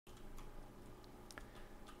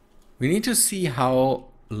We need to see how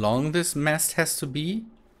long this mast has to be.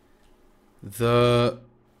 I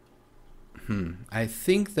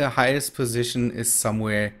think the highest position is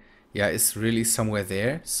somewhere, yeah, it's really somewhere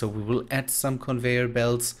there. So we will add some conveyor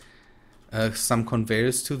belts, some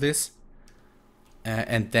conveyors to this.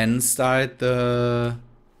 And then start the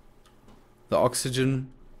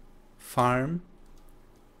oxygen farm.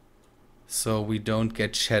 So we don't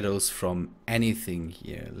get shadows from anything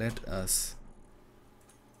here. Let us...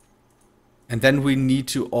 And then we need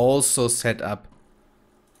to also set up,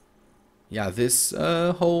 yeah, this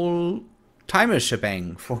whole timer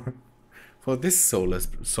shebang for this solar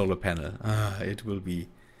panel. It will be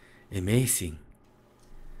amazing.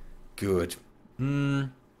 Good.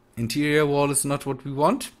 Interior wall is not what we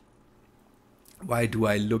want. Why do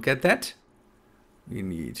I look at that? We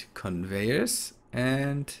need conveyors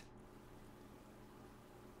and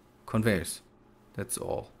conveyors. That's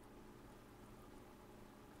all.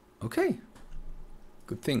 Okay.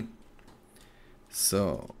 Good thing.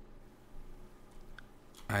 So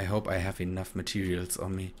I hope I have enough materials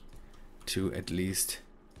on me to at least...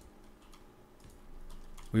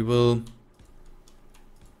 We will...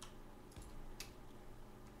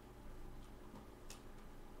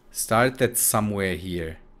 start that somewhere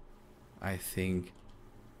here. I think.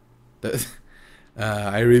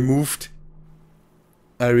 I removed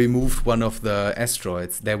one of the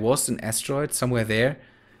asteroids. There was an asteroid somewhere there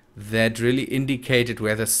that really indicated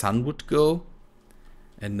where the sun would go.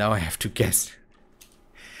 And now I have to guess.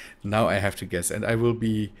 Now I have to guess. And I will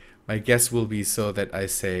be... My guess will be so that I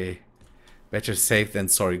say... Better safe than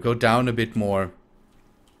sorry. Go down a bit more.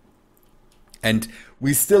 And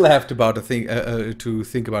we still have to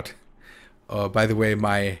think about... by the way,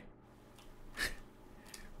 my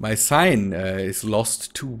sign is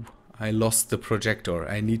lost too. I lost the projector.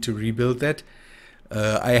 I need to rebuild that.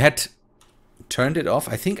 I had turned it off.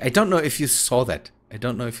 I don't know if you saw that. I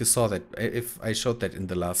don't know if you saw that. If I showed that in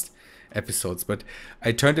the last episodes. But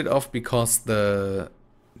I turned it off because the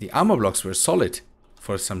armor blocks were solid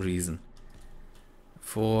for some reason.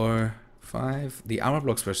 4, 5. The armor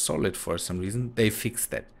blocks were solid for some reason. They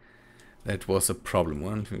fixed that. That was a problem.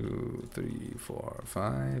 1, 2, 3, 4,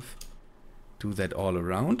 5. Do that all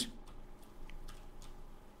around.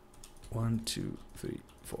 1, 2, 3,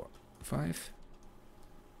 4, 5.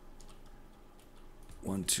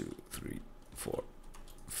 1, 2, 3, 4,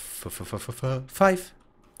 5.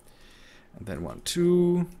 And then 1,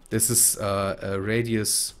 2. This is a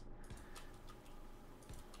radius.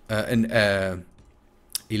 11.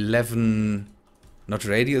 Not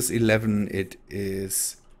radius 11. It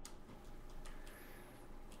is.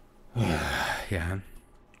 Yeah.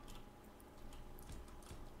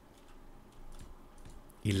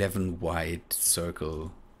 11 wide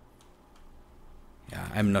circle. Yeah,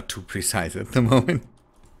 I'm not too precise at the moment.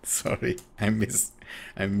 Sorry, I'm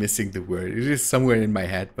missing the word. It is somewhere in my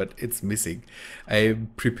head, but it's missing.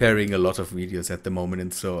 I'm preparing a lot of videos at the moment,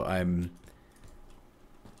 and so I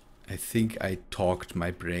think I talked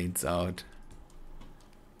my brains out.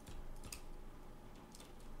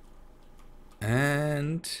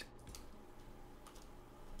 And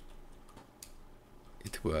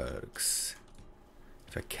it works.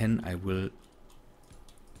 If I can, I will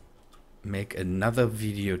make another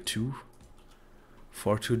video too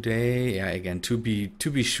for today. Yeah, again, to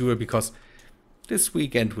be sure, because this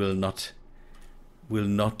weekend there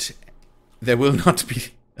will not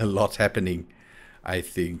be a lot happening. I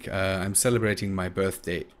think I'm celebrating my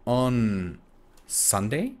birthday on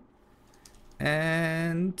Sunday,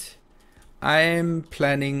 and I'm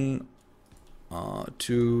planning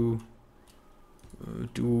to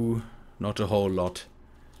do not a whole lot.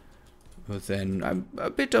 But then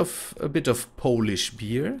a bit of Polish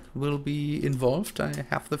beer will be involved. I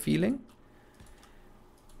have the feeling,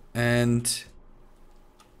 and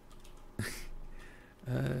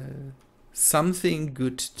something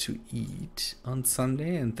good to eat on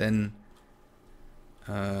Sunday, and then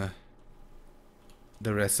the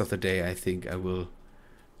rest of the day I think I will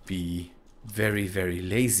be very, very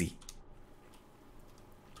lazy.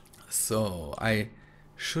 So I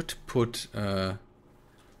should put a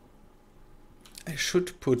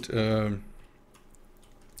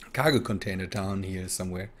cargo container down here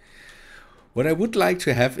somewhere. What I would like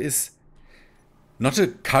to have is not a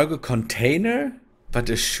cargo container, but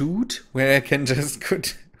a chute where I can just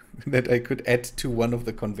that I could add to one of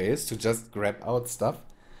the conveyors to just grab out stuff.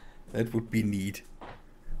 That would be neat.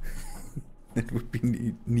 That would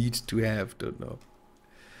be neat to have. Don't know.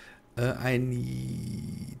 I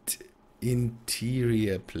need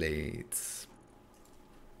interior plates.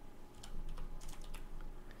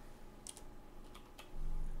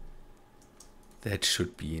 That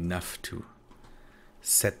should be enough to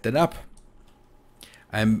set that up.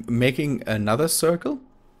 I'm making another circle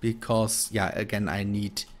because, yeah, again, I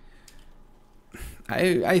need...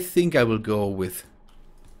 I think I will go with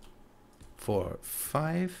 4,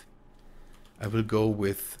 5. I will go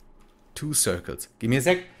with 2 circles. Give me a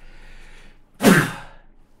sec.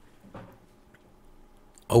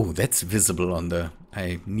 Oh, that's visible on the...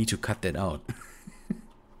 I need to cut that out.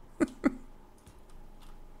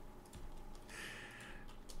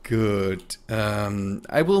 Good.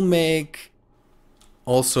 I will make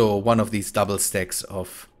also one of these double stacks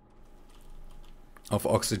of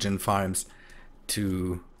oxygen farms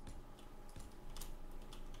to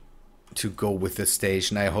go with the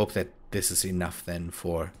station. I hope that this is enough then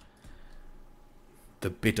for the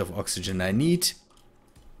bit of oxygen I need.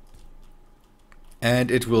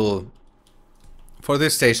 And it will, for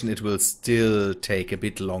this station, it will still take a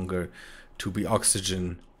bit longer to be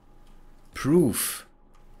oxygen proof.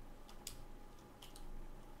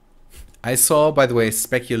 I saw, by the way,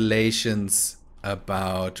 speculations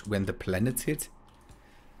about when the planets hit.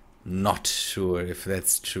 Not sure if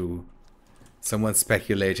that's true. Someone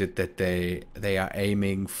speculated that they are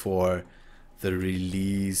aiming for the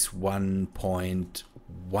release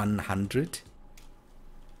 1.100.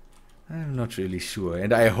 I'm not really sure,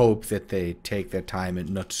 and I hope that they take their time and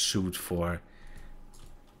not shoot for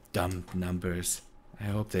dumb numbers. I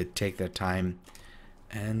hope they take their time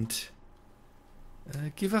and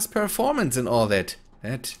give us performance and all that.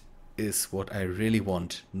 That is what I really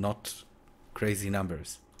want, not crazy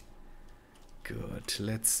numbers. Good,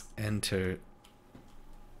 let's enter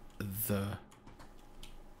the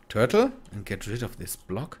turtle and get rid of this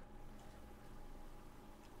block.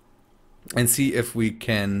 And see if we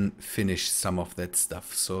can finish some of that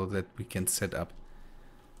stuff so that we can set up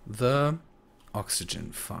the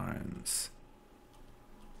oxygen farms.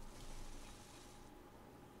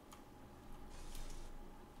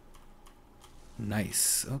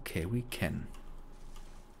 Nice. Okay, we can.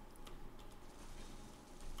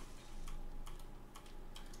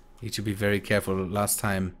 Need to be very careful. Last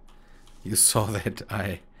time you saw that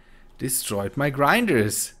I destroyed my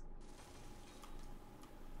grinders.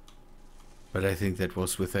 But I think that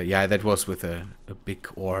was with a, yeah, that was with a big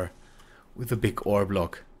ore, with a big ore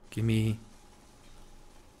block. Give me,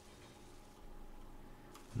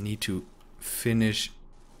 need to finish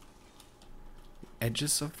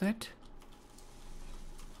edges of that.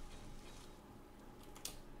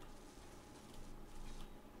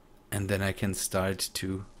 And then I can start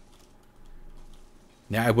to,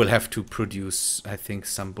 yeah, I will have to produce, I think,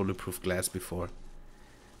 some bulletproof glass before.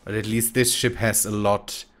 But at least this ship has a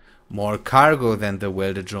lot more cargo than the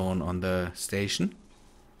welder drone on the station,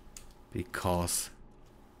 because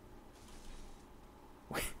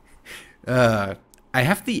I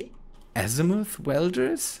have the azimuth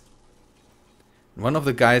welders. One of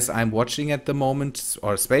the guys I'm watching at the moment,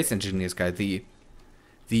 or space engineers guy, the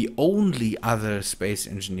only other space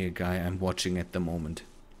engineer guy I'm watching at the moment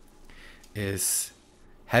is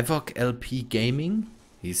Havoc LP Gaming.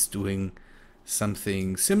 He's doing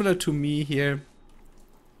something similar to me here.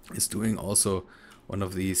 Is doing also one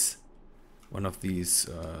of these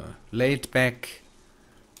laid back,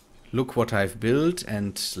 look what I've built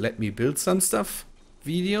and let me build some stuff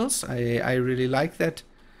videos. I really like that.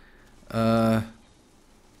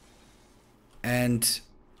 And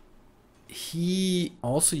he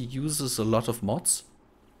also uses a lot of mods.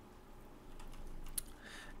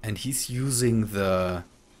 And he's using the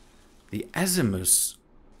azimuth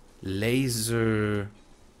laser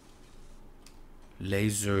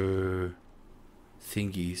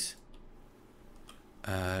thingies,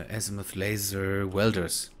 azimuth laser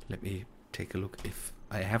welders. Let me take a look if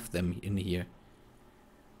I have them in here.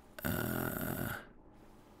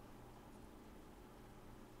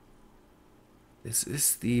 This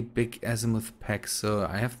is the big azimuth pack. So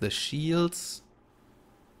I have the shields.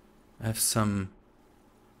 I have some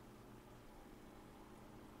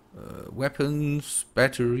weapons,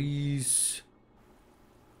 batteries.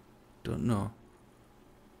 Don't know.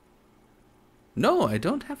 No, I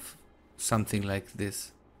don't have something like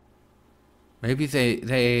this. Maybe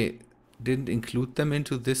they didn't include them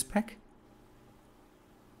into this pack?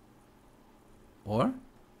 Or?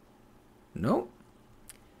 No?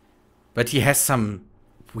 But he has some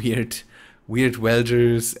weird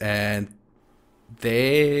welders, and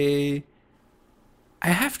I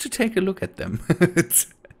have to take a look at them.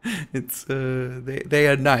 They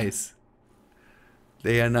are nice.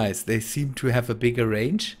 They are nice. They seem to have a bigger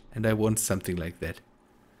range, and I want something like that.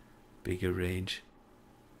 Bigger range.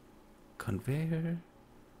 Conveyor.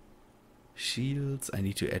 Shields. I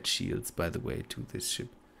need to add shields, by the way, to this ship.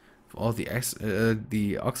 all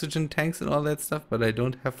the oxygen tanks and all that stuff, but I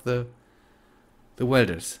don't have the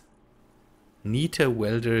welders. Neater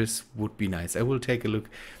welders would be nice. I will take a look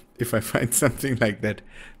if I find something like that.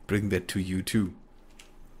 Bring that to you too.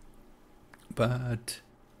 But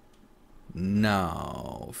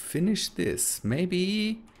now finish this.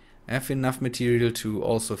 Maybe I have enough material to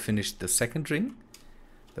also finish the second ring.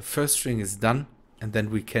 The first ring is done, and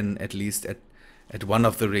then we can at least at one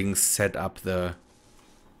of the rings set up the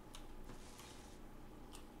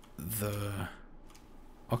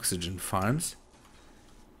oxygen farms.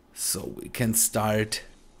 So we can start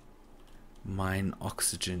mine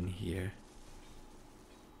oxygen here.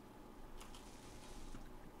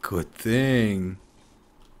 Good thing.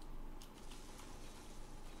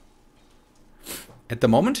 At the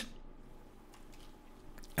moment,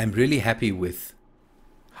 I'm really happy with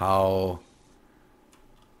how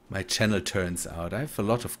my channel turns out. I have a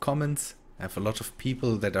lot of comments. I have a lot of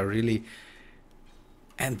people that are really...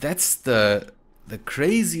 And that's the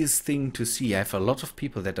craziest thing to see. I have a lot of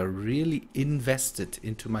people that are really invested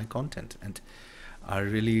into my content and are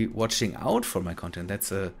really watching out for my content. That's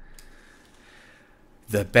the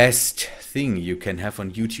best thing you can have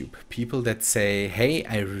on YouTube. People that say, hey,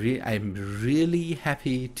 I'm really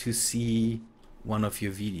happy to see one of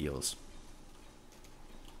your videos.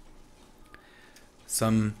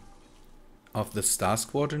 Some of the Star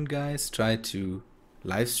Squadron guys try to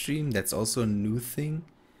live stream. That's also a new thing.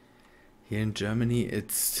 Here in Germany,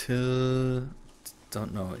 it's still,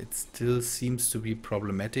 don't know, it still seems to be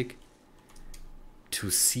problematic to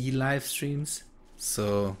see live streams.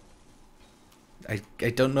 So I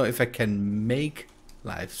don't know if I can make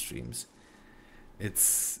live streams.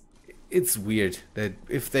 It's weird that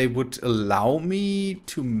if they would allow me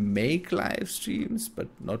to make live streams but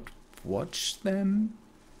not watch them,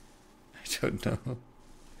 I don't know.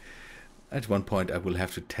 At one point I will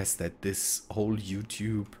have to test that, this whole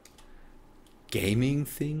YouTube gaming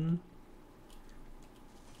thing.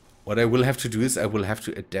 What I will have to do is I will have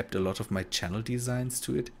to adapt a lot of my channel designs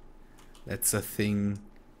to it. That's a thing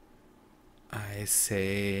I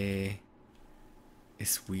say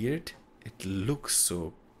is weird. It looks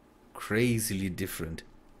so crazily different.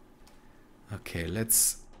 Okay,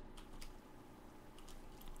 let's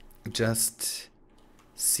just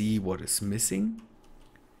see what is missing.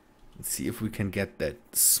 Let's see if we can get that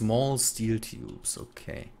small steel tubes.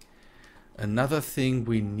 Okay. Another thing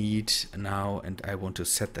we need now, and I want to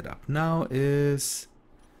set that up now, is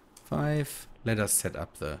 5. Let us set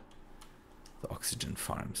up the oxygen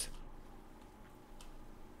farms.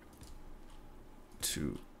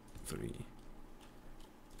 2, 3,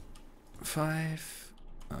 5.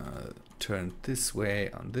 Turn this way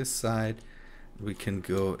on this side. We can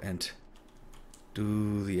go and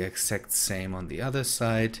do the exact same on the other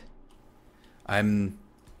side. I'm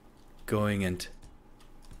going and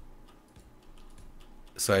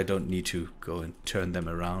so I don't need to go and turn them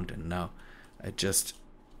around, and now I just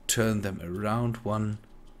turn them around one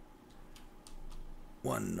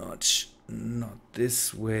notch, not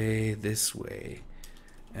this way,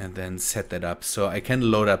 and then set that up so I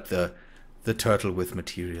can load up the turtle with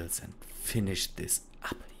materials and finish this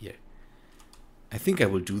up here. I think I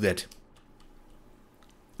will do that.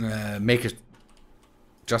 Make it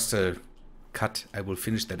just a cut. I will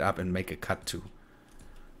finish that up and make a cut to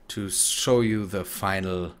show you the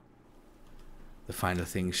final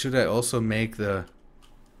thing. Should I also make the...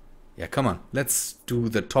 Yeah, come on. Let's do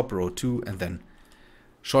the top row too, and then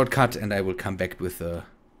shortcut, and I will come back with a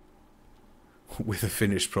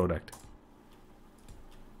finished product.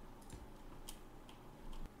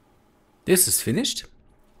 This is finished.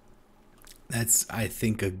 That's, I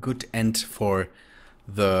think, a good end for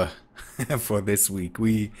the for this week.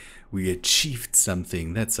 We achieved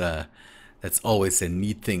something. That's always a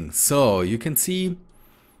neat thing. So you can see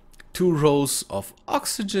 2 rows of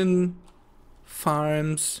oxygen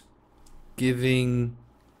farms giving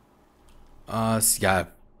us, yeah,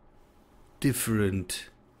 different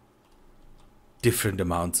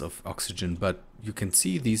amounts of oxygen. But you can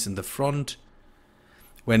see these in the front.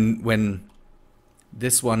 When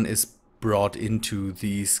this one is brought into,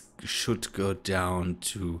 these should go down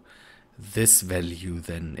to this value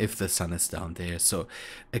then if the sun is down there. So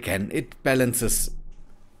again, it balances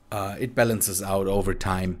out over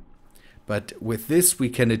time. But with this we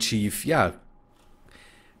can achieve, yeah,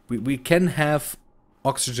 we can have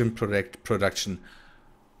oxygen production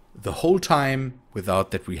the whole time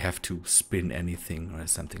without that we have to spin anything or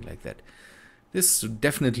something like that. This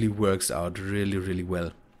definitely works out really, really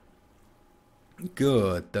well.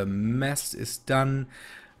 Good, the mess is done.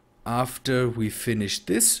 After we finish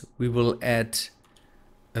this, we will add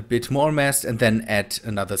a bit more mass and then add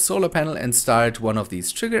another solar panel and start one of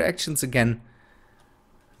these trigger actions again.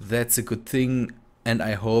 That's a good thing, and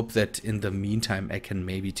I hope that in the meantime I can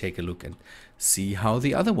maybe take a look and see how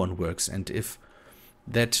the other one works and if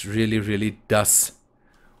that really does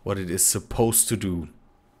what it is supposed to do.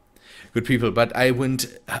 Good people, but I wouldn't...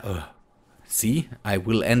 see, I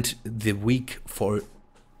will end the week for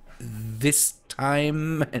this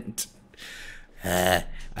time, and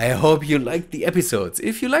I hope you liked the episodes.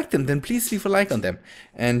 If you liked them, then please leave a like on them.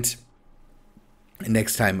 And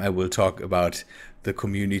next time I will talk about the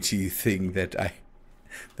community thing that I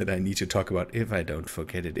need to talk about, if I don't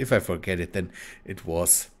forget it. If I forget it, then it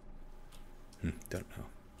was... don't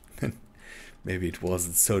know. Maybe it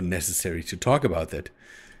wasn't so necessary to talk about that.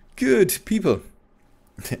 Good people.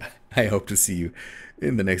 I hope to see you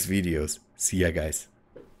in the next videos. See ya, guys.